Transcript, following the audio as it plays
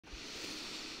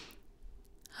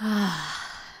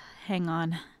Hang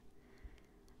on.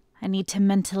 I need to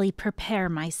mentally prepare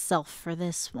myself for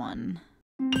this one.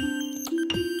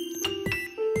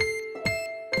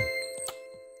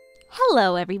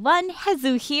 Hello everyone,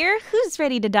 Hezu here. Who's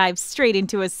ready to dive straight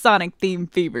into a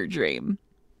Sonic-themed fever dream?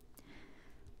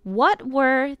 What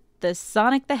were the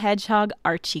Sonic the Hedgehog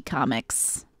Archie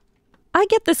comics? I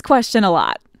get this question a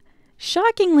lot.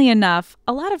 Shockingly enough,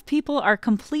 a lot of people are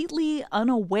completely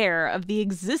unaware of the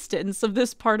existence of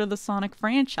this part of the Sonic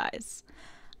franchise.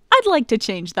 I'd like to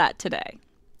change that today.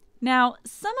 Now,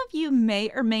 some of you may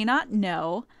or may not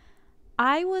know,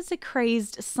 I was a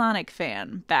crazed Sonic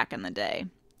fan back in the day.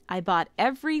 I bought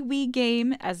every Wii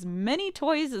game, as many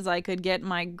toys as I could get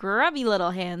my grubby little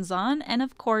hands on, and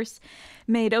of course,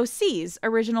 made OC's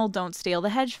original Don't Steal the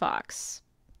Hedgefox.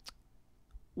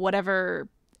 Whatever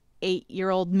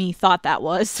 8-year-old me thought that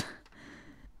was.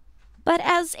 But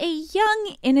as a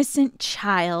young, innocent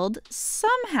child,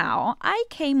 somehow I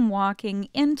came walking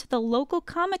into the local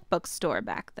comic book store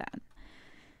back then.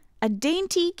 A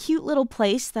dainty, cute little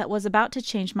place that was about to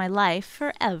change my life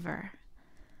forever.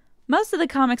 Most of the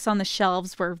comics on the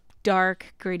shelves were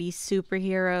dark, gritty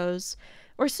superheroes,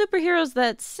 or superheroes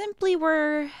that simply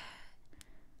were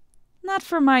not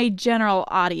for my general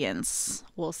audience,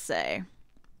 we'll say.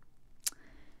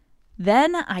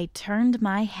 Then I turned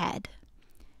my head.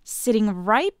 Sitting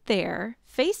right there,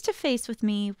 face to face with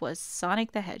me, was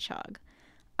Sonic the Hedgehog.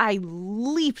 I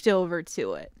leaped over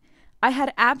to it. I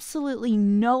had absolutely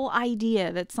no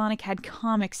idea that Sonic had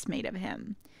comics made of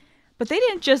him. But they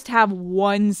didn't just have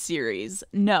one series.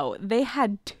 No, they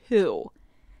had two.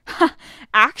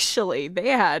 Actually, they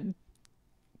had,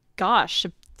 gosh,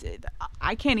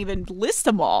 I can't even list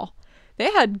them all.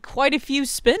 They had quite a few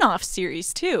spin-off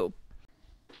series too.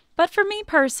 But for me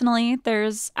personally,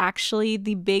 there's actually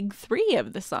the big three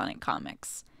of the Sonic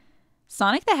comics.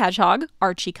 Sonic the Hedgehog,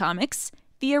 Archie Comics,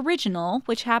 the original,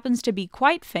 which happens to be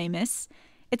quite famous.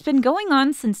 It's been going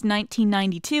on since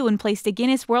 1992 and placed a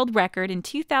Guinness World Record in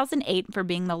 2008 for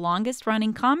being the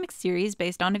longest-running comic series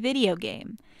based on a video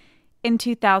game. In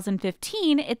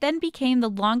 2015, it then became the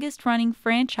longest-running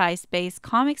franchise-based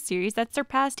comic series that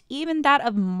surpassed even that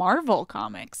of Marvel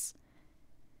Comics.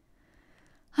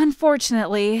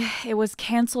 Unfortunately, it was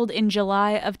canceled in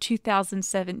July of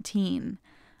 2017.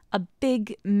 A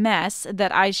big mess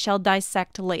that I shall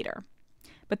dissect later.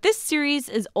 But this series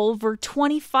is over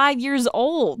 25 years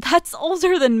old. That's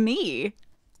older than me.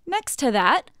 Next to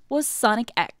that was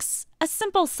Sonic X, a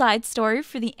simple side story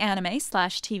for the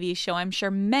anime/TV show I'm sure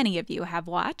many of you have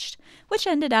watched, which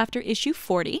ended after issue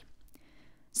 40.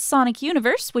 Sonic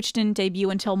Universe, which didn't debut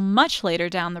until much later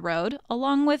down the road,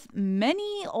 along with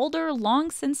many older,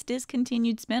 long-since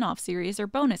discontinued spin-off series or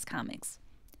bonus comics.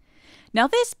 Now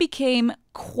this became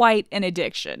quite an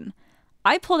addiction.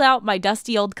 I pulled out my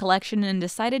dusty old collection and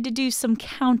decided to do some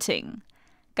counting.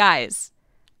 Guys,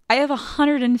 I have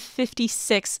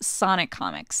 156 Sonic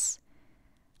comics.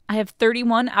 I have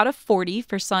 31 out of 40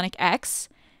 for Sonic X,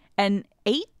 and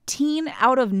 18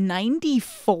 out of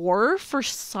 94 for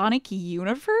Sonic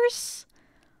Universe?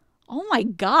 Oh my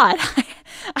god,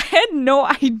 I had no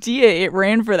idea it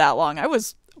ran for that long. I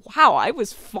was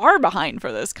far behind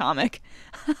for this comic.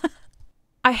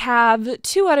 I have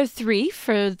 2 out of 3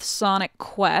 for the Sonic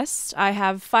Quest. I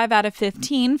have 5 out of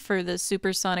 15 for the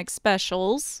Super Sonic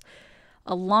Specials,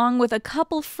 along with a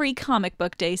couple free comic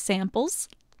book day samples.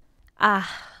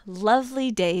 Ah,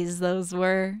 lovely days those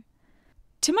were.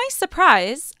 To my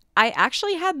surprise, I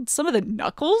actually had some of the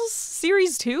Knuckles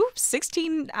series too,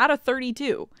 16 out of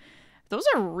 32. Those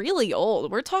are really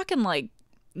old. We're talking like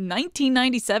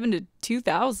 1997 to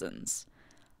 2000s.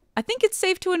 I think it's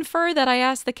safe to infer that I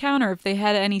asked the counter if they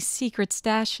had any secret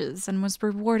stashes and was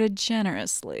rewarded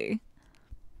generously.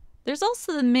 There's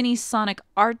also the mini Sonic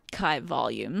archive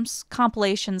volumes,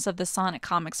 compilations of the Sonic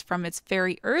comics from its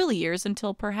very early years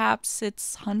until perhaps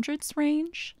its hundreds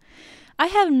range. I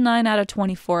have 9 out of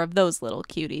 24 of those little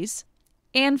cuties.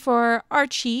 And for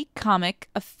Archie Comic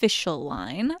official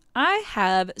line, I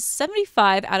have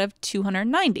 75 out of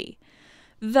 290.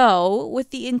 Though,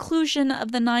 with the inclusion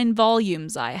of the 9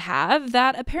 volumes I have,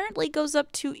 that apparently goes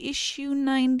up to issue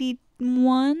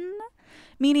 91?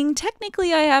 Meaning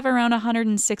technically I have around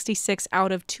 166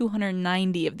 out of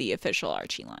 290 of the official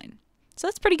Archie line. So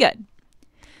that's pretty good.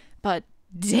 But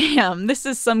damn, this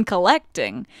is some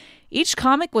collecting. Each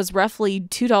comic was roughly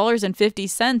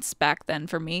 $2.50 back then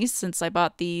for me, since I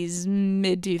bought these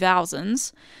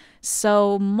mid-2000s.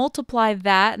 So multiply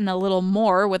that and a little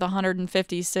more with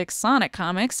 156 Sonic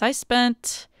comics, I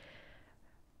spent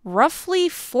roughly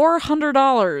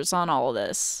 $400 on all of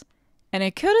this. And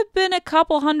it could have been a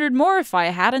couple hundred more if I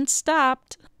hadn't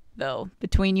stopped. though.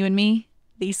 Between you and me,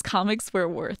 these comics were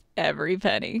worth every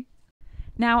penny.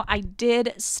 Now, I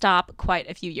did stop quite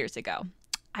a few years ago.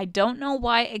 I don't know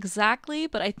why exactly,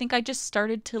 but I think I just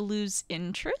started to lose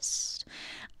interest.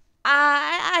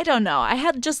 I don't know. I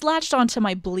had just latched onto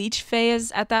my Bleach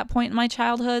phase at that point in my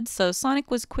childhood, so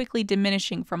Sonic was quickly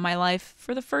diminishing from my life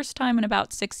for the first time in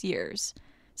about 6 years.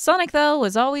 Sonic, though,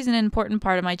 was always an important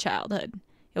part of my childhood.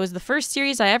 It was the first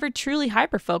series I ever truly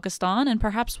hyper-focused on, and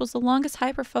perhaps was the longest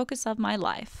hyper-focus of my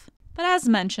life. But as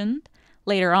mentioned,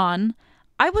 later on,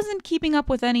 I wasn't keeping up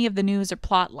with any of the news or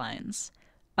plot lines.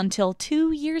 Until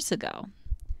 2 years ago.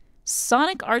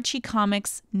 Sonic Archie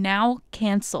Comics, now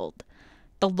canceled.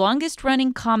 The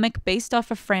longest-running comic based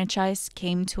off a franchise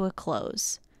came to a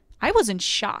close. I was in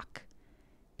shock.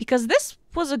 Because this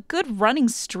was a good running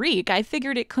streak, I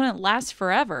figured it couldn't last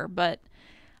forever, but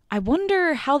I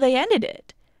wonder how they ended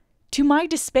it. To my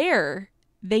despair,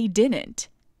 they didn't.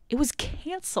 It was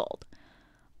canceled.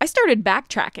 I started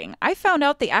backtracking. I found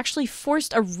out they actually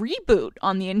forced a reboot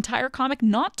on the entire comic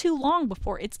not too long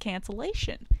before its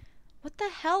cancellation. What the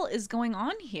hell is going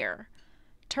on here?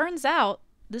 Turns out,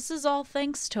 this is all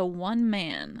thanks to one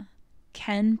man,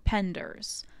 Ken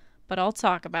Penders, but I'll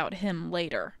talk about him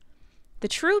later. The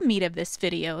true meat of this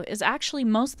video is actually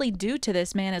mostly due to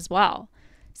this man as well.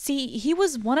 See, he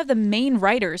was one of the main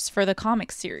writers for the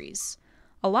comic series.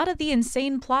 A lot of the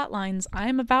insane plot lines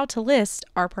I'm about to list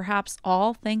are perhaps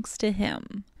all thanks to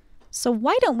him. So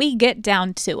why don't we get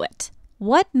down to it?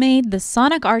 What made the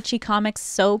Sonic Archie comics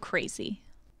so crazy?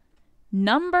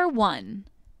 Number 1,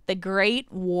 the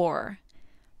Great War.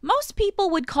 Most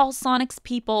people would call Sonic's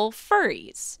people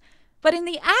furries, but in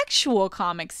the actual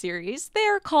comic series, they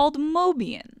are called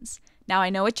Mobians. Now I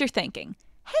know what you're thinking.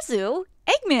 Hezu,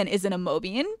 Eggman isn't a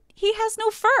Mobian. He has no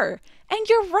fur. And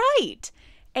you're right.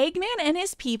 Eggman and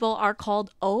his people are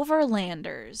called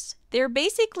Overlanders. They're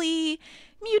basically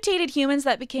mutated humans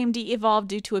that became de-evolved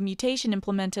due to a mutation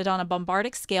implemented on a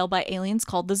bombardic scale by aliens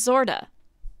called the Zorda.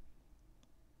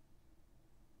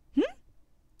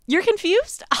 You're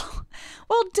confused? Oh,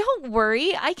 well, don't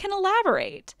worry. I can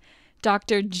elaborate.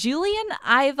 Dr. Julian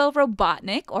Ivo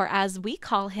Robotnik, or as we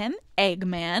call him,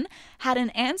 Eggman, had an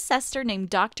ancestor named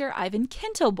Dr. Ivan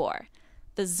Kintobor.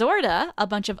 The Zorda, a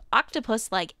bunch of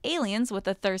octopus-like aliens with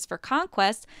a thirst for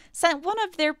conquest, sent one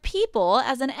of their people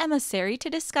as an emissary to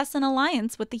discuss an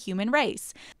alliance with the human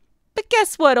race. But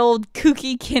guess what old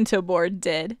kooky Kintobor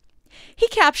did? He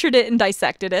captured it and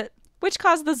dissected it, which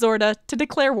caused the Zorda to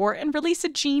declare war and release a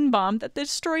gene bomb that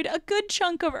destroyed a good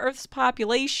chunk of Earth's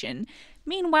population,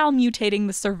 meanwhile mutating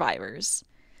the survivors.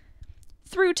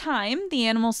 Through time, the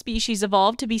animal species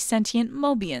evolved to be sentient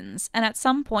Mobians, and at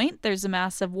some point there's a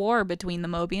massive war between the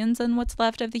Mobians and what's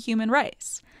left of the human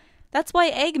race. That's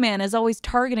why Eggman is always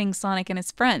targeting Sonic and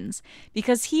his friends,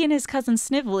 because he and his cousin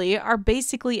Snively are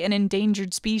basically an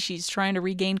endangered species trying to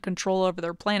regain control over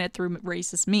their planet through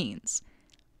racist means.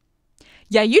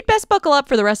 Yeah, you'd best buckle up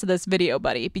for the rest of this video,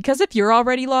 buddy, because if you're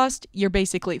already lost, you're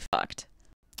basically fucked.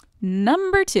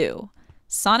 Number 2.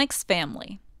 Sonic's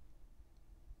family.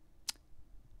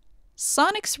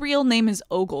 Sonic's real name is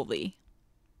Ogilvy.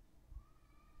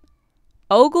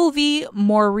 Ogilvy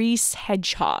Maurice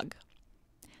Hedgehog.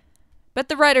 Bet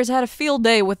the writers had a field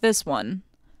day with this one.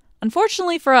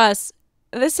 Unfortunately for us,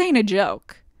 this ain't a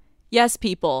joke. Yes,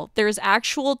 people, there's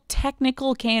actual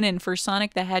technical canon for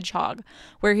Sonic the Hedgehog,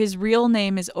 where his real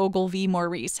name is Ogilvy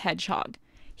Maurice Hedgehog.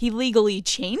 He legally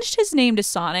changed his name to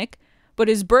Sonic, but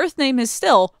his birth name is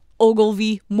still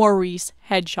Ogilvy Maurice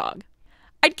Hedgehog.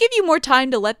 I'd give you more time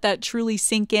to let that truly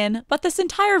sink in, but this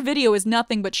entire video is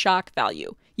nothing but shock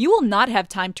value. You will not have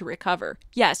time to recover.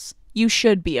 Yes, you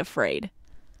should be afraid.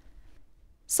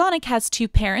 Sonic has 2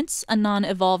 parents, a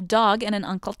non-evolved dog, and an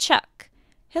Uncle Chuck.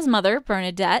 His mother,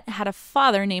 Bernadette, had a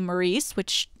father named Maurice,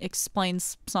 which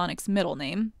explains Sonic's middle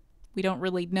name. We don't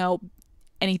really know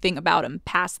anything about him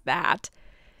past that.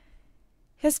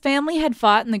 His family had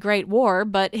fought in the Great War,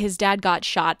 but his dad got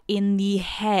shot in the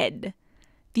head.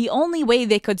 The only way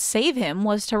they could save him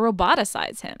was to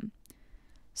roboticize him.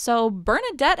 So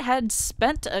Bernadette had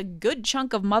spent a good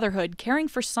chunk of motherhood caring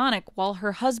for Sonic while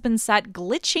her husband sat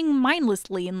glitching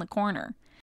mindlessly in the corner.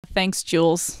 Thanks,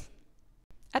 Jules.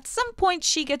 At some point,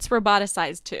 she gets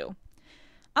roboticized too.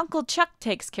 Uncle Chuck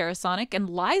takes care of Sonic and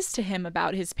lies to him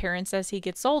about his parents as he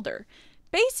gets older,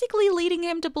 basically leading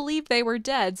him to believe they were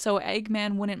dead so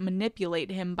Eggman wouldn't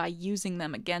manipulate him by using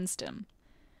them against him.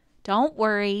 Don't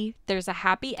worry, there's a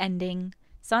happy ending.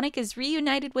 Sonic is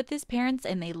reunited with his parents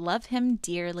and they love him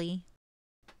dearly.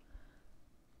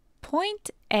 Point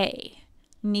A.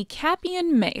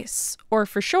 Kneecapian mace, or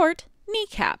for short,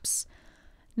 kneecaps.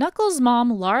 Knuckles'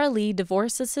 mom, Lara Lee,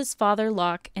 divorces his father,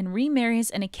 Locke, and remarries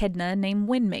an echidna named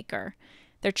Windmaker.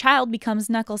 Their child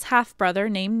becomes Knuckles' half-brother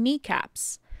named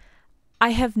Kneecaps. I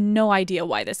have no idea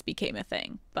why this became a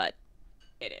thing, but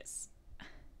it is.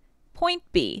 Point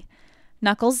B.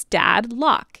 Knuckles' dad,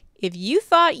 Locke. If you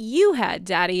thought you had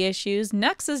daddy issues,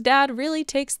 Knuckles' dad really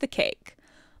takes the cake.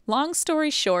 Long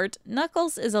story short,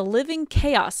 Knuckles is a living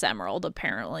Chaos Emerald,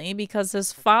 apparently, because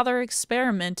his father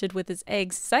experimented with his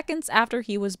eggs seconds after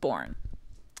he was born.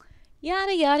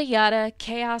 Yada yada yada,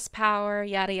 chaos power,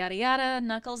 yada yada yada,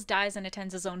 Knuckles dies and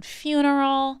attends his own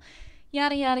funeral.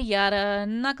 Yada yada yada,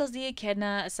 Knuckles the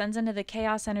Echidna ascends into the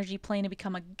chaos energy plane to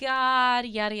become a god,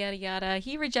 yada yada yada.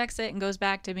 He rejects it and goes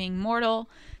back to being mortal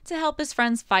to help his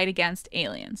friends fight against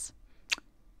aliens.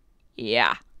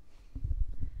 Yeah.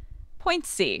 Point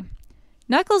C.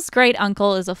 Knuckles' great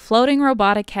uncle is a floating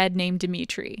robotic head named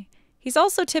Dimitri. He's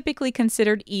also typically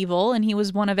considered evil, and he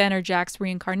was one of Enerjak's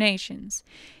reincarnations.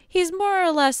 He's more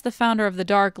or less the founder of the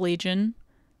Dark Legion.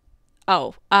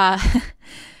 Don't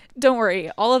worry,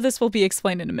 all of this will be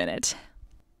explained in a minute.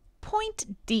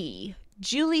 Point D.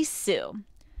 Julie Sue.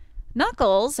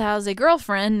 Knuckles has a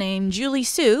girlfriend named Julie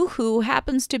Sue who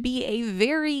happens to be a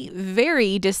very,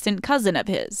 very distant cousin of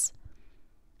his.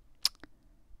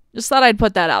 Just thought I'd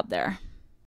put that out there.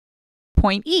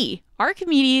 Point E.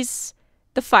 Archimedes,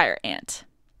 the fire ant.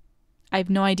 I have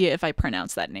no idea if I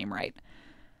pronounced that name right.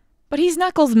 But he's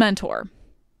Knuckles' mentor.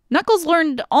 Knuckles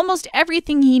learned almost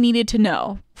everything he needed to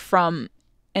know from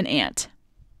an ant.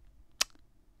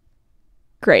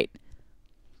 Great.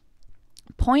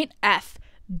 Point F.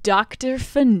 Dr.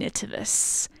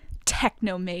 Finitivus,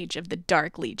 Technomage of the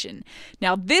Dark Legion.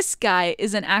 Now, this guy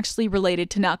isn't actually related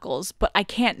to Knuckles, but I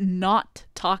can't not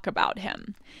talk about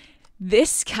him.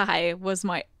 This guy was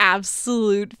my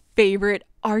absolute favorite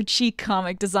Archie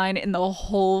comic design in the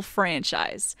whole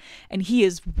franchise, and he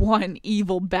is one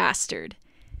evil bastard.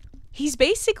 He's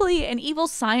basically an evil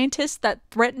scientist that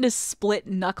threatened to split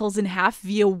Knuckles in half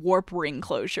via warp ring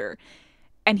closure.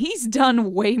 And he's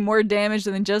done way more damage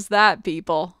than just that,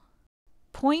 people.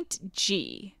 Point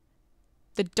G.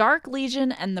 The Dark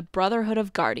Legion and the Brotherhood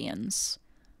of Guardians.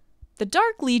 The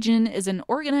Dark Legion is an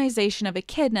organization of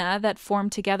echidna that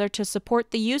formed together to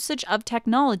support the usage of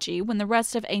technology when the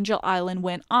rest of Angel Island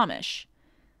went Amish.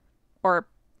 Or,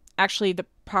 actually, the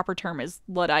proper term is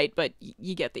Luddite, but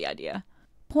you get the idea.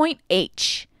 Point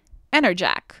H.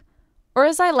 Enerjak. Or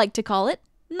as I like to call it,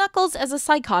 Knuckles as a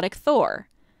psychotic Thor.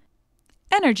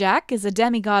 Enerjak is a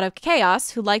demigod of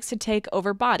chaos who likes to take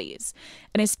over bodies,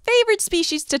 and his favorite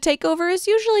species to take over is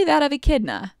usually that of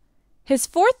echidna. His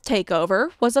fourth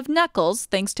takeover was of Knuckles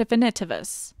thanks to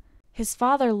Finitivus. His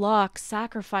father Locke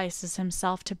sacrifices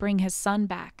himself to bring his son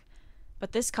back,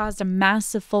 but this caused a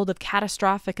massive fold of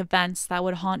catastrophic events that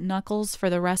would haunt Knuckles for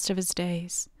the rest of his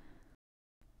days.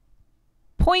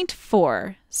 Point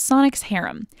 4. Sonic's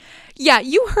harem. Yeah,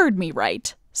 you heard me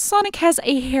right. Sonic has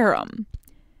a harem.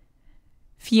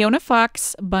 Fiona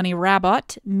Fox, Bunny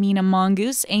Rabbit, Mina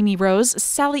Mongoose, Amy Rose,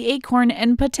 Sally Acorn,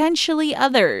 and potentially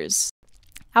others.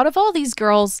 Out of all these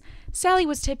girls, Sally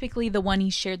was typically the one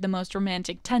he shared the most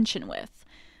romantic tension with.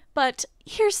 But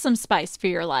here's some spice for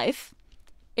your life.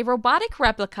 A robotic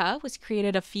replica was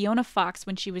created of Fiona Fox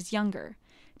when she was younger.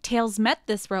 Tails met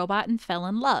this robot and fell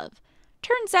in love.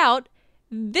 Turns out,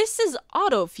 this is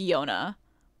Auto Fiona,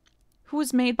 who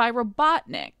was made by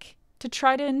Robotnik to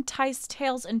try to entice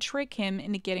Tails and trick him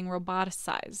into getting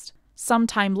roboticized.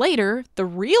 Sometime later, the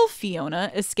real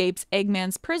Fiona escapes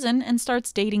Eggman's prison and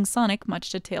starts dating Sonic, much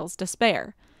to Tails'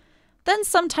 despair. Then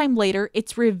sometime later,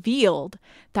 it's revealed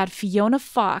that Fiona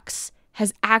Fox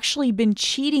has actually been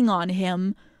cheating on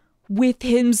him with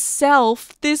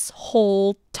himself this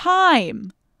whole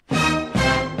time.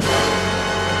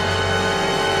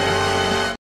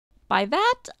 By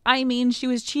that, I mean she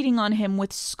was cheating on him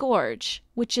with Scourge,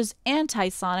 which is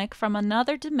anti-Sonic from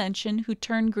another dimension who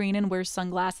turned green and wears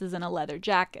sunglasses and a leather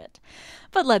jacket.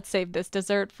 But let's save this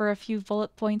dessert for a few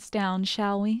bullet points down,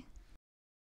 shall we?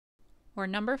 Or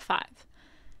number 5.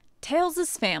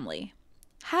 Tails' family.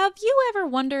 Have you ever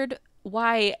wondered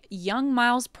why young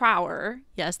Miles Prower,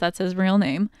 yes, that's his real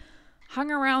name, hung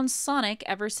around Sonic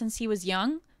ever since he was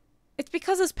young? It's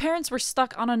because his parents were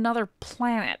stuck on another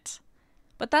planet.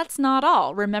 But that's not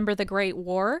all. Remember the Great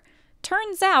War?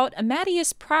 Turns out,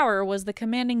 Amadeus Prower was the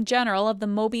commanding general of the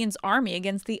Mobian's army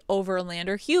against the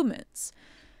Overlander humans.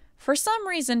 For some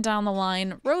reason down the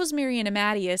line, Rosemary and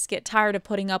Amadeus get tired of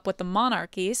putting up with the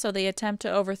monarchy, so they attempt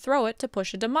to overthrow it to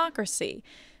push a democracy,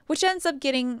 which ends up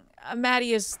getting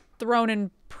Amadeus thrown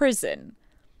in prison.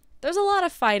 There's a lot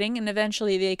of fighting, and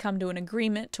eventually they come to an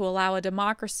agreement to allow a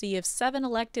democracy of 7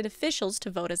 elected officials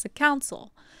to vote as a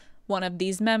council. One of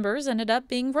these members ended up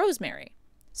being Rosemary.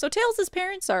 So Tails'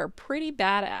 parents are pretty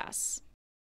badass.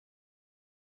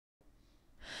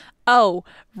 Oh,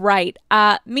 right.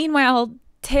 Meanwhile,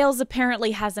 Tails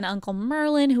apparently has an Uncle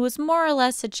Merlin who is more or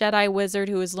less a Jedi wizard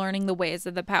who is learning the ways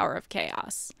of the power of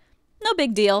chaos. No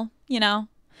big deal, you know.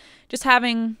 Just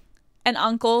having an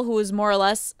uncle who is more or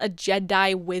less a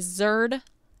Jedi wizard.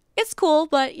 It's cool,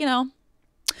 but, you know.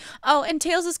 Oh, and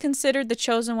Tails is considered the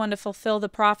chosen one to fulfill the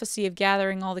prophecy of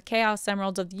gathering all the Chaos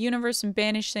Emeralds of the universe and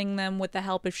banishing them with the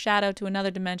help of Shadow to another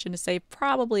dimension to save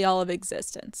probably all of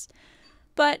existence.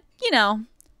 But, you know,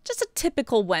 just a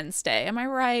typical Wednesday, am I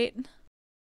right?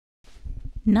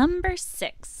 Number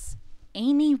 6.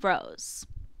 Amy Rose.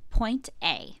 Point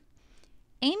A.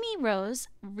 Amy Rose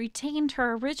retained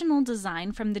her original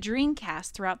design from the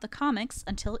Dreamcast throughout the comics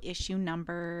until issue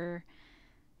number...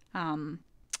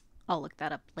 I'll look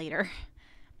that up later.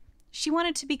 She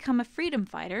wanted to become a freedom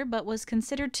fighter, but was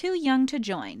considered too young to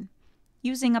join.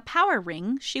 Using a power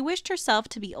ring, she wished herself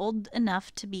to be old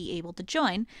enough to be able to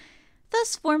join,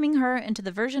 thus forming her into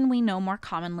the version we know more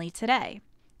commonly today.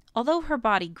 Although her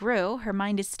body grew, her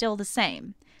mind is still the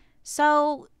same.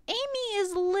 So, Amy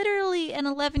is literally an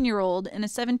 11-year-old in a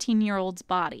 17-year-old's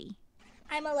body.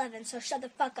 I'm 11, so shut the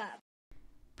fuck up.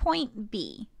 Point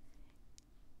B.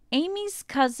 Amy's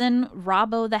cousin,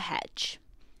 Robbo the Hedge.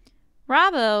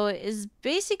 Robbo is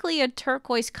basically a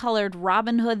turquoise-colored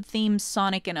Robin Hood-themed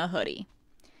Sonic in a hoodie.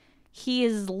 He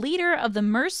is leader of the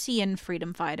Mercian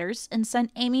freedom fighters and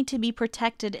sent Amy to be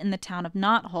protected in the town of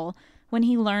Knothole when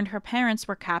he learned her parents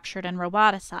were captured and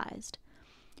roboticized.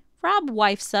 Rob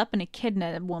wifes up in a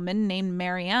kidnapped woman named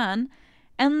Marianne,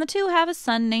 and the two have a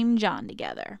son named John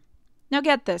together. Now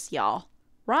get this, y'all.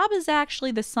 Rob is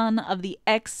actually the son of the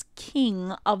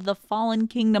ex-king of the fallen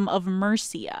kingdom of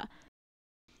Mercia.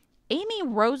 Amy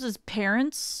Rose's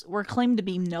parents were claimed to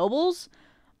be nobles,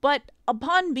 but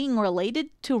upon being related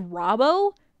to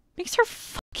Robbo, makes her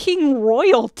fucking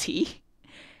royalty.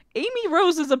 Amy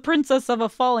Rose is a princess of a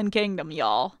fallen kingdom,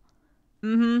 y'all.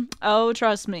 Oh,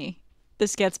 trust me.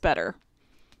 This gets better.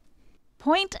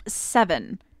 Point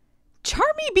 7.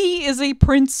 Charmy Bee is a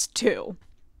prince too.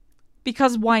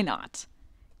 Because why not?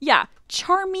 Yeah,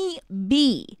 Charmy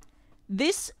Bee.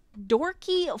 This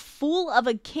dorky fool of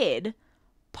a kid,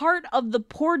 part of the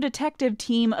poor detective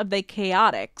team of the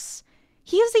Chaotix,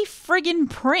 he is a friggin'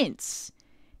 prince.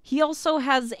 He also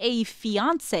has a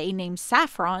fiancé named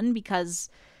Saffron because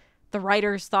the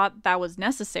writers thought that was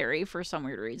necessary for some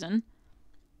weird reason.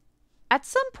 At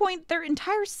some point, their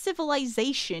entire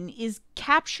civilization is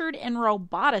captured and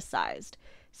roboticized,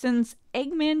 since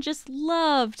Eggman just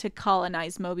loved to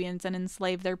colonize Mobians and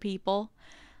enslave their people.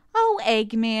 Oh,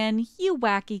 Eggman, you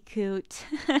wacky coot.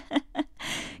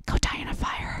 Go die in a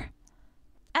fire.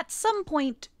 At some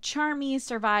point, Charmy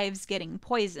survives getting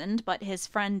poisoned, but his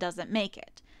friend doesn't make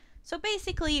it. So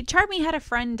basically, Charmy had a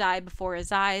friend die before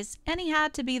his eyes, and he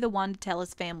had to be the one to tell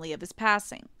his family of his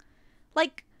passing.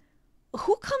 Like,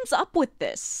 who comes up with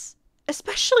this?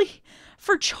 Especially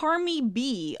for Charmy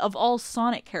Bee of all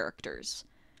Sonic characters.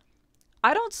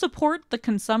 I don't support the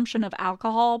consumption of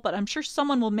alcohol, but I'm sure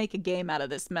someone will make a game out of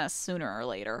this mess sooner or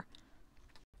later.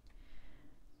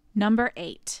 Number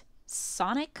 8.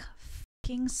 Sonic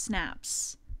fucking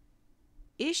Snaps.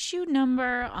 Issue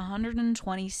number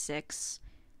 126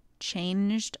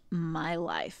 changed my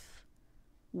life.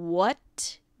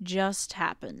 What just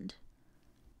happened?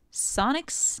 Sonic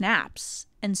snaps,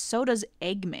 and so does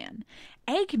Eggman.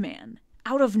 Eggman,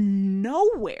 out of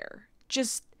nowhere,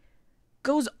 just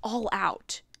goes all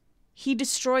out. He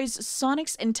destroys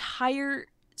Sonic's entire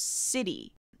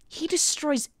city. He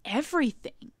destroys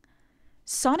everything.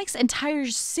 Sonic's entire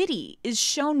city is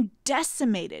shown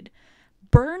decimated,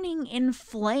 burning in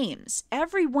flames.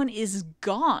 Everyone is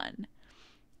gone.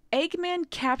 Eggman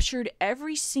captured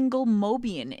every single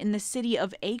Mobian in the city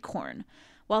of Acorn,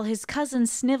 while his cousin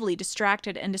Snively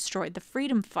distracted and destroyed the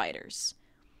freedom fighters.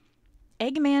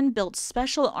 Eggman built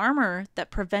special armor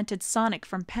that prevented Sonic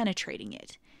from penetrating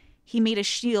it. He made a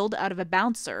shield out of a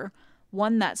bouncer,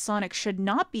 one that Sonic should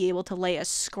not be able to lay a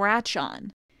scratch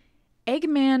on.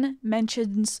 Eggman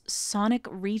mentions Sonic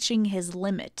reaching his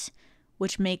limit,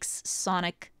 which makes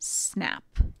Sonic snap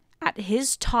at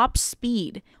his top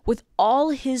speed with all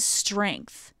his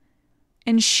strength.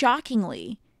 And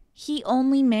shockingly, he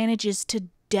only manages to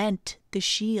dent the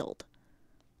shield.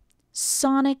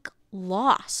 Sonic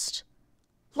lost.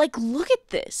 Like, look at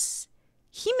this.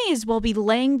 He may as well be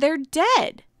laying there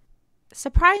dead.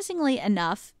 Surprisingly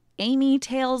enough, Amy,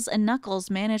 Tails, and Knuckles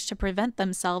manage to prevent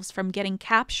themselves from getting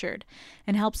captured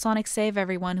and help Sonic save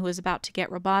everyone who is about to get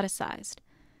roboticized.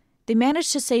 They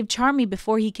manage to save Charmy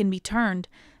before he can be turned,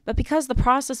 but because the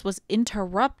process was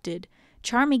interrupted,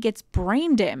 Charmy gets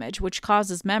brain damage, which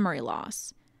causes memory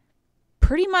loss.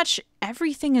 Pretty much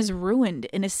everything is ruined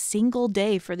in a single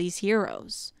day for these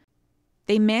heroes.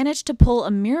 They manage to pull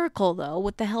a miracle, though,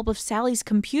 with the help of Sally's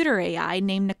computer AI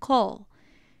named Nicole.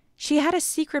 She had a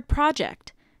secret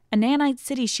project, a nanite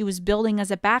city she was building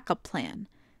as a backup plan,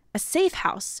 a safe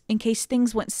house in case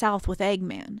things went south with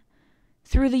Eggman.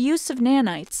 Through the use of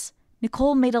nanites,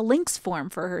 Nicole made a Lynx form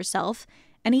for herself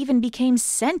and even became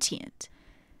sentient.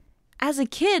 As a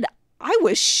kid, I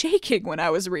was shaking when I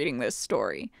was reading this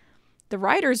story. The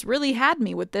writers really had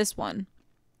me with this one.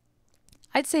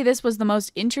 I'd say this was the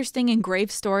most interesting and grave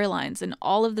storylines in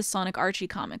all of the Sonic Archie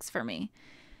comics for me.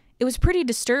 It was pretty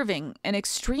disturbing and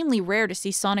extremely rare to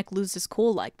see Sonic lose his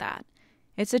cool like that.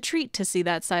 It's a treat to see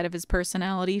that side of his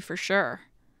personality for sure.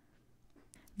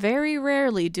 Very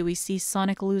rarely do we see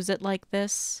Sonic lose it like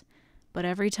this, but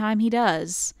every time he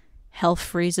does, hell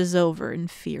freezes over in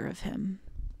fear of him.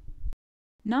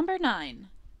 Number 9.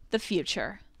 The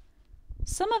Future.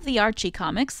 Some of the Archie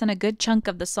comics and a good chunk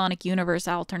of the Sonic Universe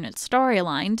alternate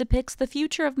storyline depicts the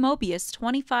future of Mobius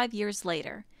 25 years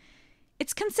later.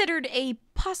 It's considered a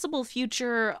possible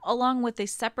future along with a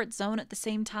separate zone at the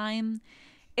same time.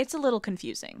 It's a little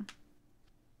confusing.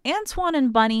 Antoine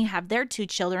and Bunny have their 2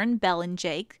 children, Belle and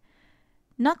Jake.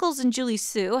 Knuckles and Julie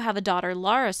Sue have a daughter,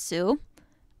 Lara Sue.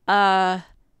 Vector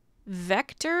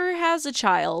has a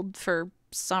child for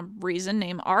some reason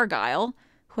named Argyle,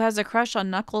 who has a crush on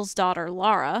Knuckles' daughter,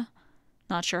 Lara.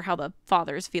 Not sure how the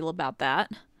fathers feel about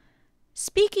that.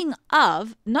 Speaking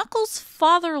of, Knuckles'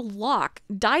 father, Locke,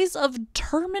 dies of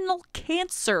terminal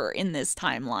cancer in this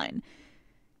timeline.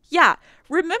 Yeah,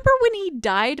 remember when he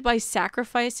died by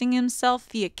sacrificing himself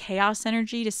via chaos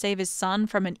energy to save his son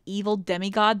from an evil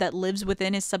demigod that lives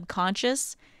within his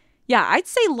subconscious? Yeah, I'd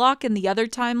say Locke in the other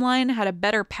timeline had a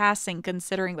better passing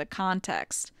considering the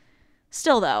context.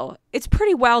 Still though, it's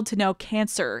pretty wild to know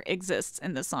cancer exists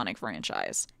in the Sonic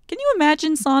franchise. Can you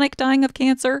imagine Sonic dying of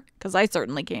cancer? Because I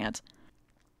certainly can't.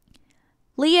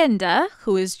 Leenda,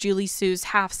 who is Julie Sue's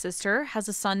half-sister, has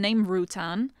a son named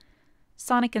Rutan.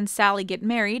 Sonic and Sally get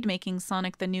married, making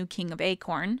Sonic the new king of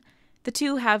Acorn. The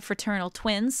two have fraternal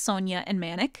twins, Sonia and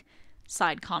Manic.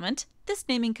 Side comment, this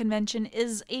naming convention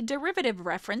is a derivative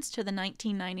reference to the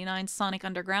 1999 Sonic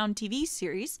Underground TV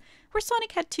series, where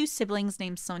Sonic had 2 siblings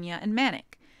named Sonia and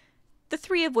Manic, the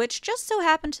 3 of which just so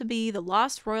happened to be the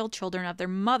lost royal children of their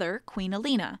mother, Queen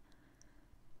Alina.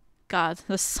 God,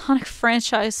 the Sonic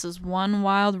franchise is one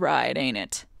wild ride, ain't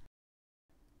it?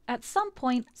 At some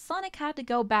point, Sonic had to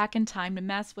go back in time to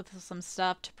mess with some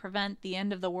stuff to prevent the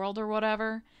end of the world or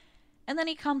whatever, and then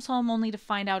he comes home only to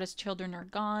find out his children are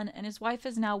gone, and his wife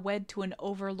is now wed to an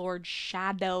overlord,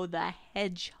 Shadow the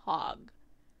Hedgehog.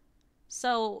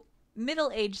 So,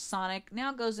 middle-aged Sonic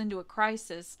now goes into a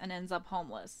crisis and ends up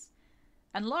homeless.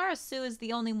 And Lara Sue is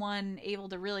the only one able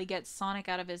to really get Sonic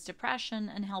out of his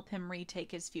depression and help him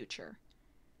retake his future.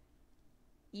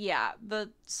 Yeah, the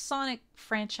Sonic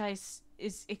franchise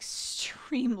is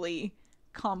extremely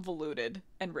convoluted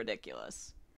and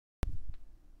ridiculous.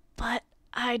 But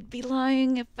I'd be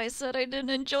lying if I said I didn't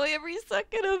enjoy every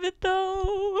second of it,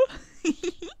 though.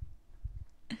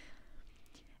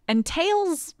 And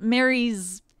Tails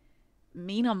marries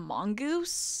Mina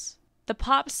Mongoose, the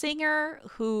pop singer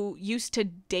who used to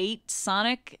date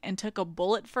Sonic and took a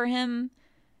bullet for him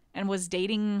and was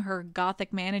dating her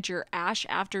gothic manager Ash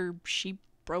after she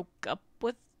broke up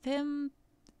with him.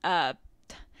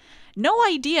 No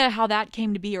idea how that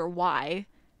came to be or why.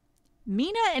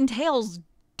 Mina and Tails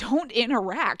don't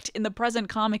interact in the present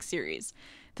comic series.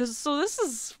 So this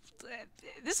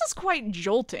is quite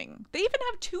jolting. They even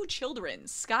have 2 children,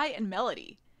 Sky and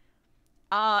Melody.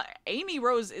 Amy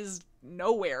Rose is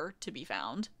nowhere to be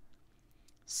found.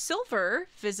 Silver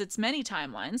visits many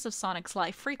timelines of Sonic's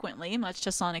life frequently, much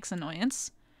to Sonic's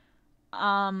annoyance.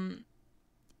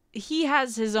 He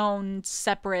has his own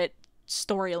separate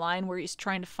storyline where he's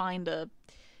trying to find a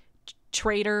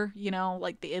traitor, you know,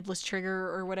 like the Iblis Trigger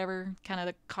or whatever, kind of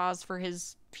the cause for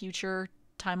his future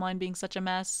timeline being such a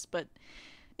mess. But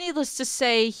needless to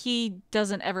say, he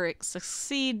doesn't ever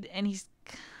succeed, and he's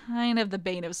kind of the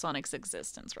bane of Sonic's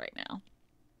existence right now.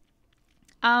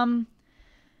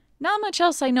 Not much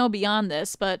else I know beyond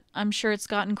this, but I'm sure it's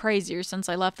gotten crazier since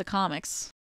I left the comics.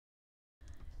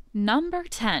 Number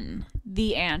 10.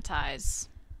 The Antis.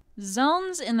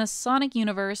 Zones in the Sonic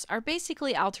universe are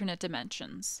basically alternate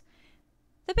dimensions.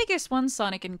 The biggest one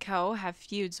Sonic & Co. have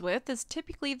feuds with is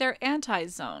typically their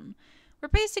anti-zone, where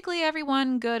basically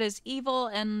everyone good is evil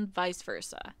and vice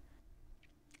versa.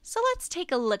 So let's take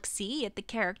a look-see at the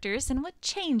characters and what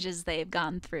changes they've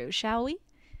gone through, shall we?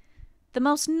 The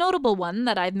most notable one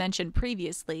that I've mentioned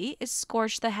previously is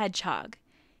Scourge the Hedgehog.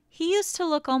 He used to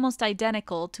look almost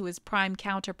identical to his prime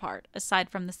counterpart, aside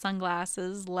from the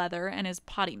sunglasses, leather, and his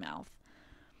potty mouth.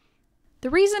 The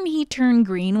reason he turned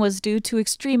green was due to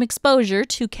extreme exposure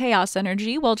to chaos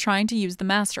energy while trying to use the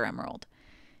Master Emerald.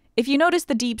 If you notice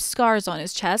the deep scars on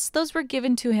his chest, those were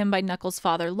given to him by Knuckles'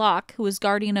 father Locke, who was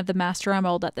guardian of the Master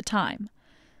Emerald at the time.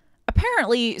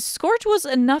 Apparently, Scourge was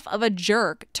enough of a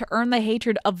jerk to earn the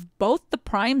hatred of both the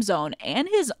Prime Zone and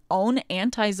his own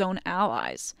anti-zone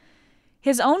allies.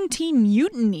 His own team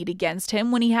mutinied against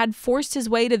him when he had forced his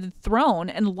way to the throne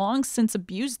and long since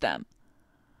abused them.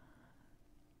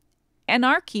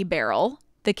 Anarchy Barrel,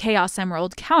 the Chaos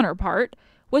Emerald counterpart,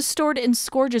 was stored in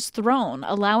Scourge's throne,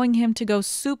 allowing him to go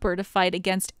super to fight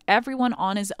against everyone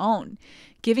on his own,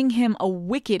 giving him a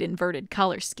wicked inverted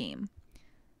color scheme.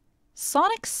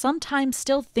 Sonic sometimes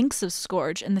still thinks of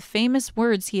Scourge and the famous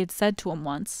words he had said to him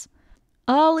once.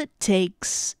 "All it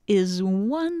takes is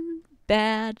one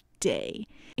bad day,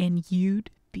 and you'd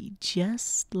be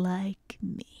just like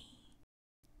me."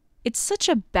 It's such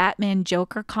a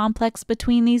Batman-Joker complex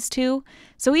between these two,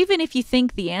 so even if you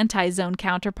think the anti-zone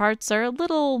counterparts are a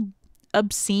little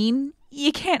obscene,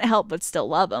 you can't help but still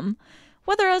love them,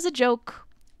 whether as a joke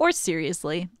or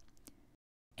seriously.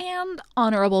 And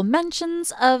honorable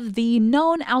mentions of the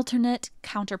known alternate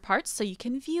counterparts so you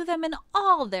can view them in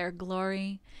all their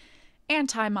glory.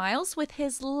 Anti-Miles with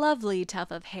his lovely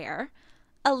tuft of hair,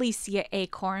 Alicia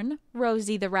Acorn,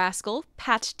 Rosie the Rascal,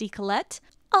 Pat DeColette,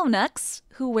 Onux,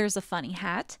 who wears a funny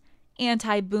hat,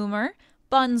 Anti-Boomer,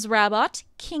 Buns Rabot,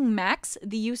 King Max,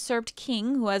 the usurped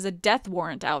king who has a death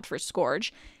warrant out for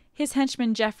Scourge, his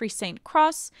henchman Jeffrey St.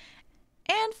 Cross,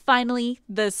 and finally,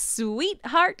 the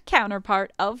sweetheart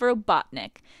counterpart of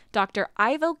Robotnik, Dr.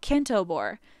 Ivo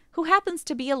Kentobor, who happens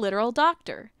to be a literal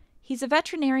doctor. He's a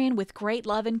veterinarian with great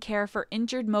love and care for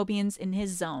injured Mobians in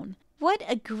his zone. What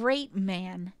a great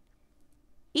man.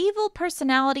 Evil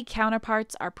personality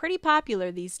counterparts are pretty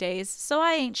popular these days, so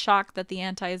I ain't shocked that the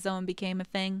anti-zone became a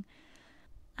thing.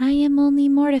 I am only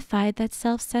mortified that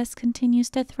self-cess continues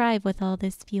to thrive with all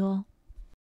this fuel.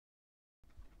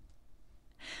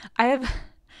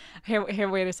 Here,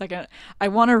 wait a second. I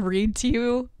want to read to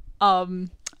you a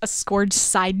Scourge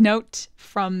side note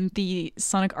from the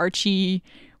Sonic Archie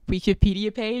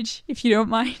Wikipedia page, if you don't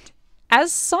mind.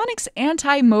 As Sonic's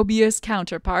anti-Mobius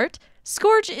counterpart,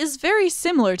 Scourge is very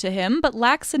similar to him, but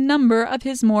lacks a number of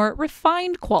his more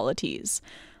refined qualities.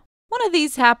 One of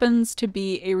these happens to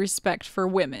be a respect for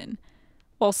women.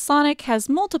 While Sonic has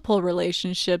multiple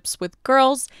relationships with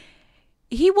girls,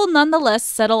 he will nonetheless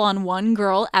settle on one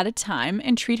girl at a time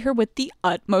and treat her with the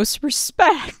utmost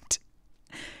respect.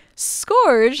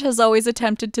 Scourge has always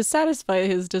attempted to satisfy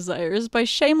his desires by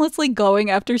shamelessly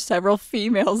going after several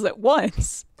females at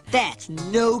once. That's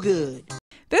no good.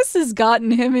 This has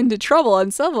gotten him into trouble on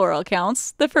several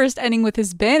accounts, the first ending with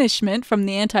his banishment from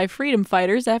the anti-freedom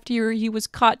fighters after he was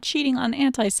caught cheating on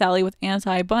Anti-Sally with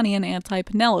Anti-Bunny and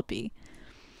Anti-Penelope.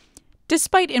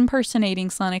 Despite impersonating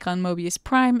Sonic on Mobius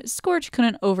Prime, Scourge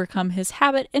couldn't overcome his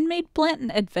habit and made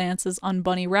blatant advances on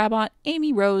Bunny Rabbit,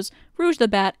 Amy Rose, Rouge the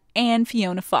Bat, and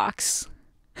Fiona Fox.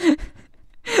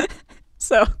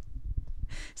 So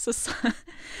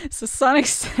Sonic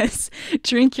says,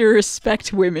 drink your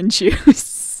respect women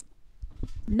juice.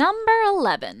 Number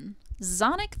 11.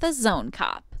 Sonic the Zone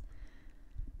Cop.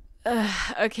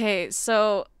 Okay,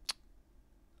 so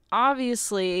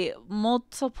obviously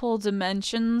multiple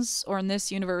dimensions, or in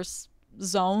this universe,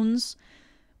 zones,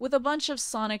 with a bunch of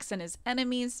Sonics and his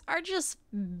enemies are just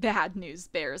bad news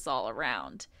bears all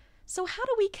around. So how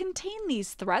do we contain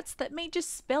these threats that may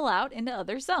just spill out into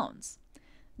other zones?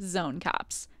 Zone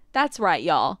Cops. That's right,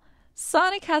 y'all.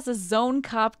 Sonic has a Zone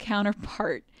Cop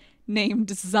counterpart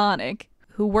named Sonic,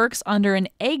 who works under an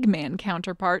Eggman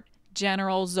counterpart,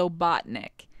 General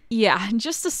Zobotnik. Yeah,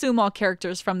 just assume all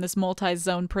characters from this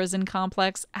multi-zone prison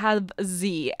complex have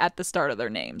Z at the start of their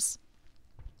names.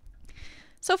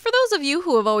 So for those of you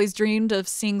who have always dreamed of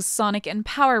seeing Sonic in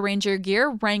Power Ranger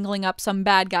gear wrangling up some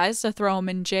bad guys to throw them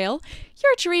in jail,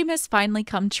 your dream has finally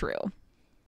come true.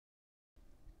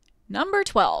 Number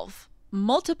 12.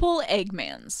 Multiple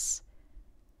Eggmans.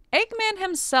 Eggman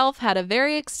himself had a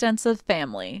very extensive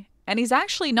family, and he's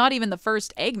actually not even the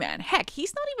first Eggman. Heck,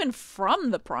 he's not even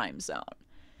from the Prime Zone.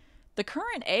 The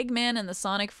current Eggman in the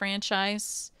Sonic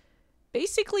franchise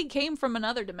basically came from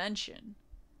another dimension.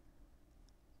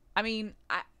 I mean,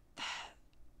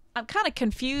 I'm kind of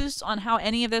confused on how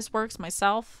any of this works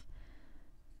myself.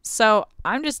 So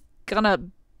I'm just gonna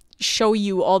show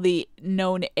you all the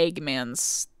known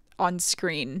Eggmans on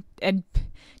screen and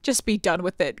just be done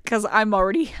with it, because I'm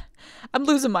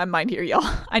losing my mind here,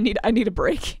 y'all. I need a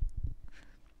break.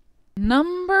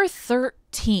 Number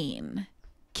 13,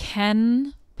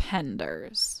 Ken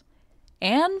Penders.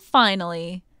 And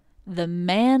finally, the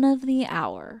man of the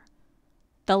hour.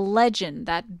 The legend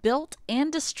that built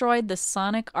and destroyed the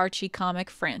Sonic Archie comic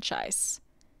franchise.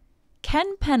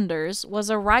 Ken Penders was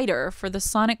a writer for the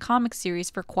Sonic comic series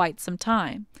for quite some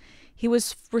time. He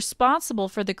was responsible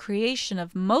for the creation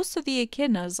of most of the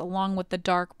echidnas along with the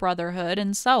Dark Brotherhood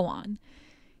and so on.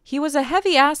 He was a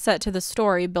heavy asset to the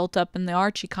story built up in the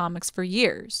Archie comics for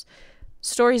years.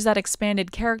 Stories that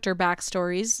expanded character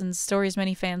backstories and stories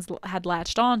many fans had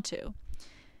latched onto.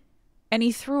 And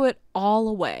he threw it all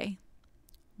away.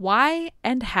 Why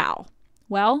and how?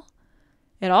 Well,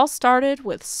 it all started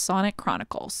with Sonic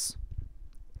Chronicles.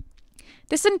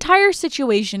 This entire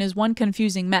situation is one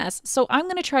confusing mess, so I'm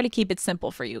going to try to keep it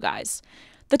simple for you guys.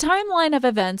 The timeline of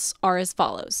events are as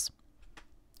follows.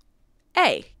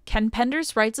 A. Ken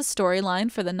Penders writes a storyline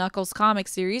for the Knuckles comic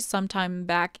series sometime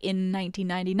back in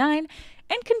 1999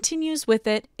 and continues with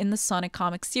it in the Sonic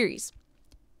comic series.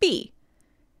 B.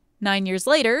 9 years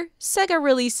later, Sega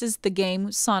releases the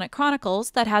game Sonic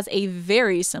Chronicles that has a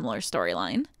very similar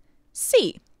storyline.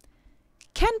 C.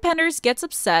 Ken Penders gets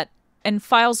upset and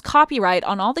files copyright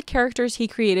on all the characters he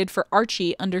created for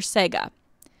Archie under Sega.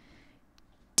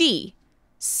 D.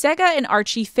 Sega and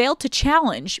Archie fail to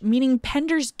challenge, meaning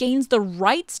Penders gains the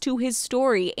rights to his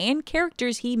story and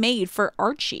characters he made for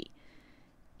Archie.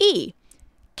 E.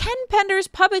 Ken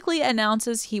Penders publicly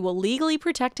announces he will legally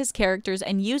protect his characters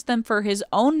and use them for his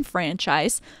own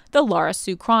franchise, the Lara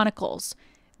Sue Chronicles.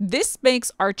 This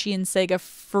makes Archie and Sega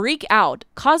freak out,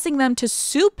 causing them to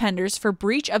sue Penders for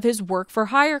breach of his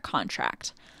work-for-hire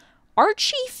contract.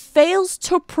 Archie fails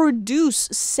to produce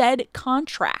said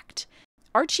contract.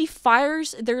 Archie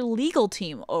fires their legal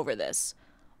team over this.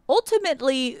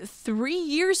 Ultimately, 3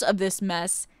 years of this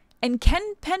mess, and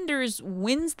Ken Penders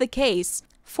wins the case,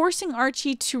 forcing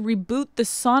Archie to reboot the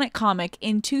Sonic comic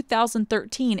in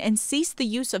 2013 and cease the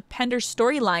use of Penders'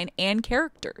 storyline and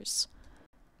characters.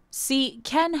 See,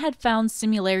 Ken had found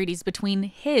similarities between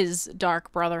his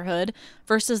Dark Brotherhood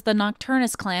versus the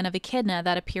Nocturnus clan of Echidna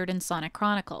that appeared in Sonic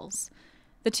Chronicles.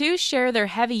 The two share their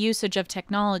heavy usage of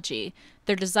technology,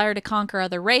 their desire to conquer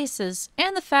other races,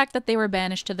 and the fact that they were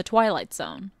banished to the Twilight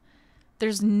Zone.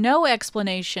 There's no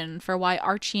explanation for why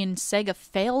Archie and Sega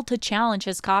failed to challenge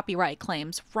his copyright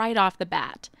claims right off the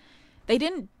bat. They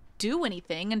didn't do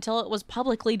anything until it was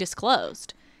publicly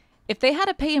disclosed. If they had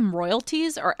to pay him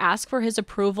royalties or ask for his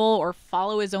approval or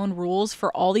follow his own rules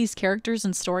for all these characters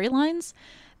and storylines,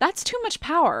 that's too much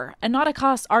power and not a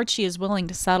cost Archie is willing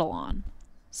to settle on.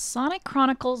 Sonic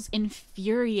Chronicles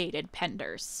infuriated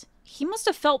Penders. He must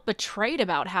have felt betrayed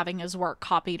about having his work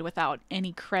copied without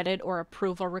any credit or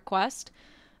approval request,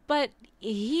 but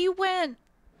he went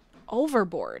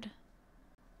overboard.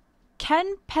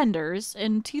 Ken Penders,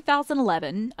 in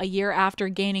 2011, a year after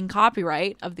gaining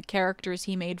copyright of the characters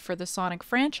he made for the Sonic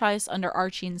franchise under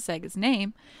Archie and Sega's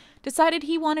name, decided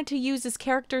he wanted to use his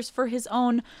characters for his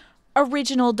own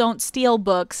original Don't Steal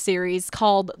book series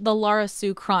called the Lara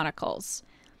Sue Chronicles.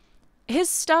 His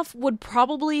stuff would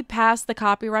probably pass the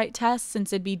copyright test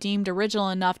since it'd be deemed original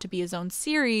enough to be his own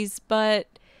series, but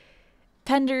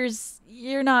Penders,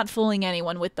 you're not fooling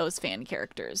anyone with those fan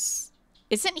characters.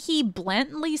 Isn't he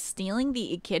blatantly stealing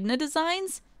the Echidna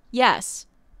designs? Yes.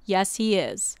 Yes, he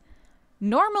is.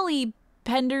 Normally,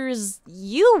 Penders,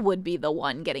 you would be the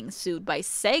one getting sued by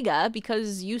Sega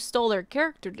because you stole their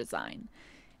character design.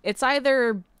 It's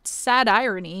either sad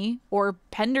irony or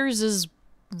Penders is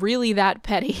really that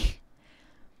petty.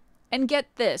 And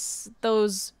get this,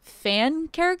 those fan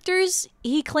characters,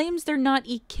 he claims they're not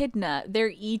Echidna,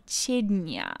 they're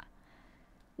Echidna,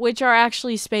 which are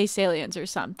actually space aliens or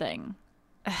something.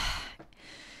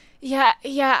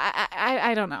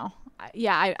 I don't know.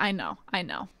 I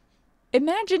know.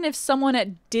 Imagine if someone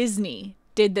at Disney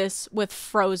did this with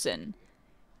Frozen.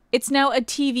 It's now a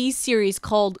TV series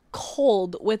called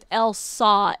Cold with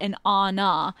Elsa and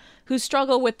Anna, who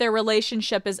struggle with their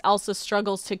relationship as Elsa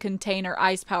struggles to contain her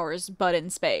ice powers, but in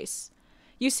space.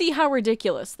 You see how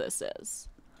ridiculous this is.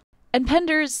 And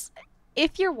Penders,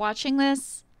 if you're watching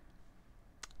this,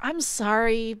 I'm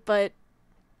sorry, but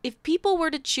if people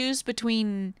were to choose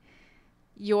between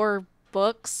your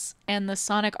books and the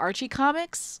Sonic Archie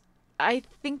comics, I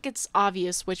think it's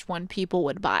obvious which one people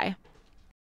would buy.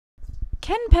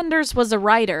 Ken Penders was a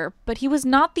writer, but he was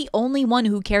not the only one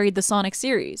who carried the Sonic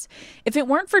series. If it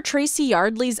weren't for Tracy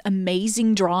Yardley's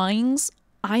amazing drawings,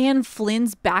 Ian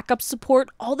Flynn's backup support,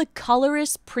 all the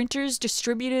colorists, printers,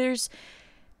 distributors,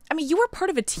 I mean, you were part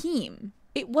of a team.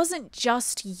 It wasn't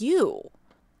just you.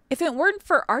 If it weren't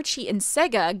for Archie and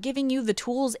Sega giving you the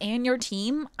tools and your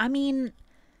team, I mean,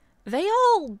 they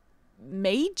all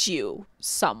made you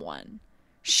someone.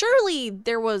 Surely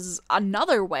there was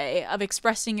another way of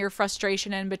expressing your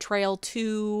frustration and betrayal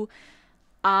to,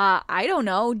 I don't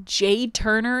know, Jade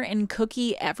Turner and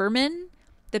Cookie Everman,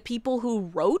 the people who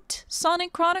wrote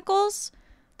Sonic Chronicles,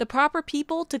 the proper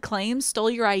people to claim stole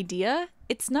your idea.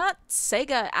 It's not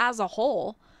Sega as a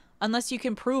whole, unless you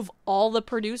can prove all the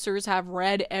producers have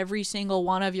read every single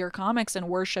one of your comics and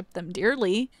worship them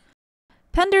dearly.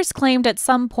 Penders claimed at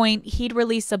some point he'd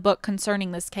release a book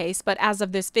concerning this case, but as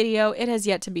of this video, it has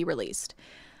yet to be released.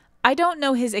 I don't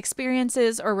know his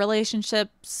experiences or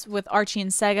relationships with Archie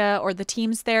and Sega or the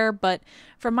teams there, but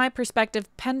from my perspective,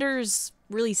 Penders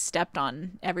really stepped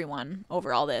on everyone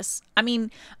over all this. I mean,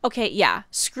 okay, yeah,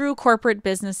 screw corporate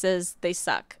businesses, they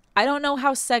suck. I don't know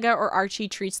how Sega or Archie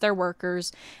treats their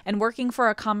workers, and working for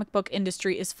a comic book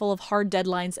industry is full of hard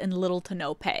deadlines and little to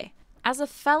no pay. As a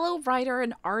fellow writer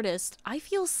and artist, I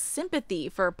feel sympathy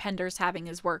for Penders having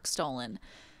his work stolen,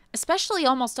 especially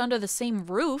almost under the same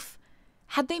roof.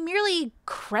 Had they merely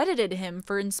credited him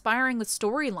for inspiring the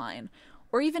storyline,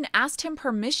 or even asked him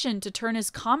permission to turn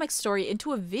his comic story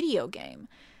into a video game,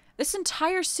 this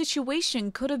entire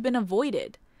situation could have been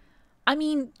avoided. I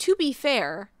mean, to be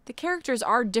fair, the characters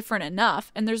are different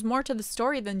enough, and there's more to the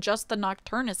story than just the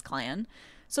Nocturnus clan,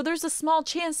 so there's a small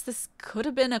chance this could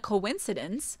have been a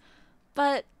coincidence.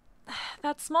 But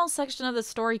that small section of the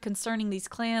story concerning these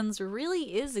clans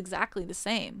really is exactly the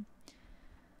same.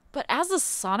 But as a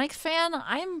Sonic fan,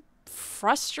 I'm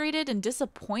frustrated and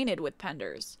disappointed with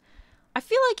Penders. I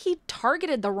feel like he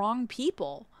targeted the wrong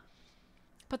people.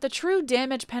 But the true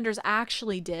damage Penders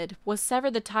actually did was sever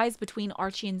the ties between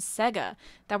Archie and Sega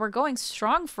that were going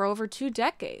strong for over 2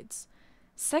 decades.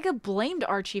 Sega blamed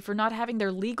Archie for not having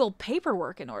their legal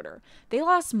paperwork in order. They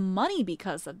lost money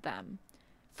because of them.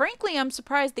 Frankly, I'm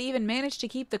surprised they even managed to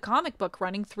keep the comic book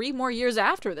running 3 more years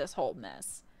after this whole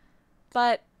mess.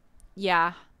 But,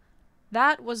 yeah,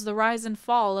 that was the rise and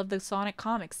fall of the Sonic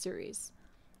Comics series.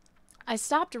 I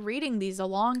stopped reading these a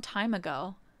long time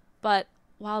ago, but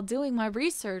while doing my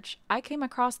research, I came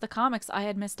across the comics I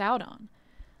had missed out on.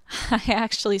 I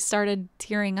actually started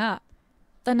tearing up.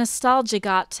 The nostalgia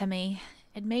got to me.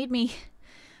 It made me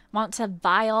want to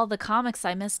buy all the comics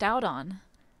I missed out on,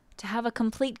 to have a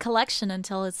complete collection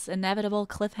until its inevitable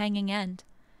cliffhanging end.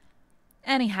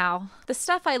 Anyhow, the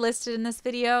stuff I listed in this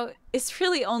video is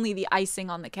really only the icing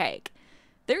on the cake.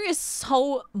 There is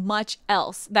so much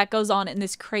else that goes on in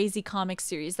this crazy comic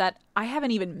series that I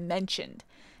haven't even mentioned.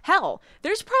 Hell,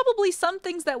 there's probably some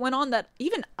things that went on that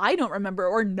even I don't remember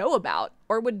or know about,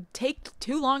 or would take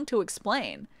too long to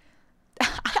explain.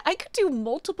 I could do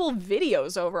multiple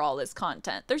videos over all this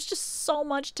content. There's just so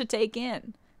much to take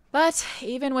in. But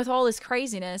even with all this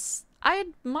craziness, I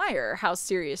admire how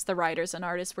serious the writers and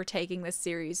artists were taking this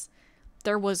series.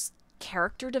 There was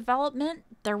character development,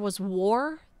 there was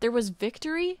war, there was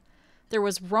victory, there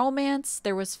was romance,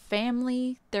 there was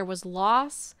family, there was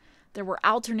loss, there were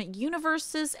alternate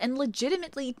universes, and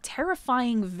legitimately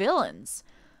terrifying villains.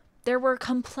 There were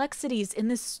complexities in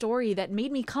this story that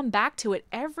made me come back to it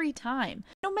every time,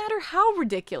 no matter how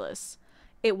ridiculous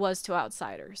it was to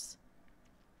outsiders.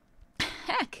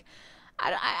 Heck,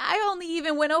 I only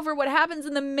even went over what happens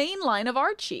in the main line of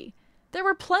Archie. There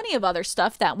were plenty of other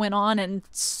stuff that went on in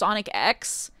Sonic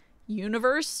X,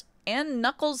 Universe, and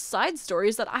Knuckles' side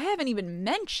stories that I haven't even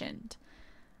mentioned.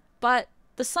 But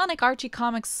the Sonic Archie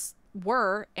comics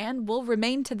were, and will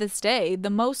remain to this day, the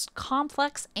most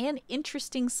complex and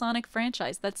interesting Sonic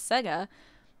franchise that Sega,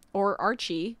 or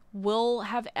Archie, will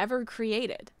have ever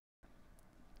created.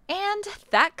 And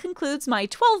that concludes my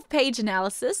 12-page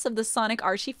analysis of the Sonic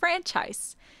Archie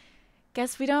franchise.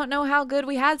 Guess we don't know how good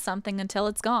we had something until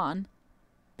it's gone.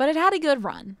 But it had a good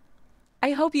run.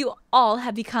 I hope you all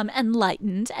have become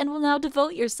enlightened and will now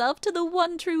devote yourself to the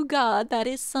one true god that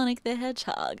is Sonic the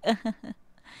Hedgehog.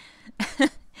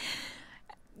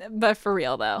 But for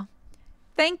real though,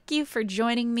 thank you for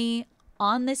joining me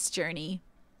on this journey.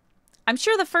 I'm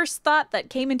sure the first thought that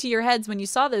came into your heads when you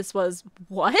saw this was,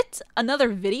 what? Another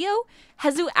video?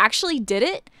 Hezu actually did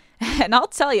it? And I'll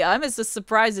tell you, I'm as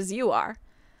surprised as you are.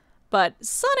 But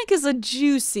Sonic is a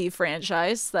juicy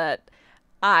franchise that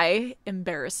I,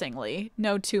 embarrassingly,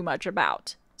 know too much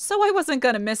about. So I wasn't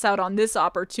gonna miss out on this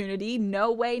opportunity,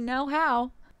 no way, no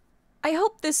how. I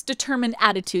hope this determined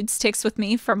attitude sticks with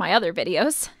me for my other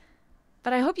videos.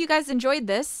 But I hope you guys enjoyed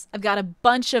this. I've got a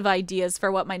bunch of ideas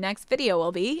for what my next video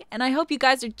will be, and I hope you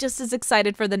guys are just as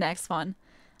excited for the next one.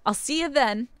 I'll see you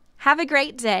then. Have a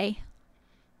great day.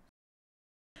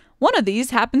 One of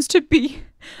these happens to be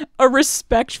a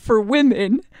respect for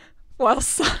women, while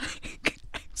Sonic...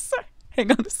 I'm sorry,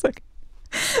 hang on a second.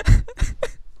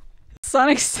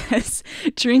 Sonic says,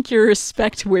 drink your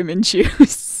respect women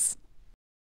juice.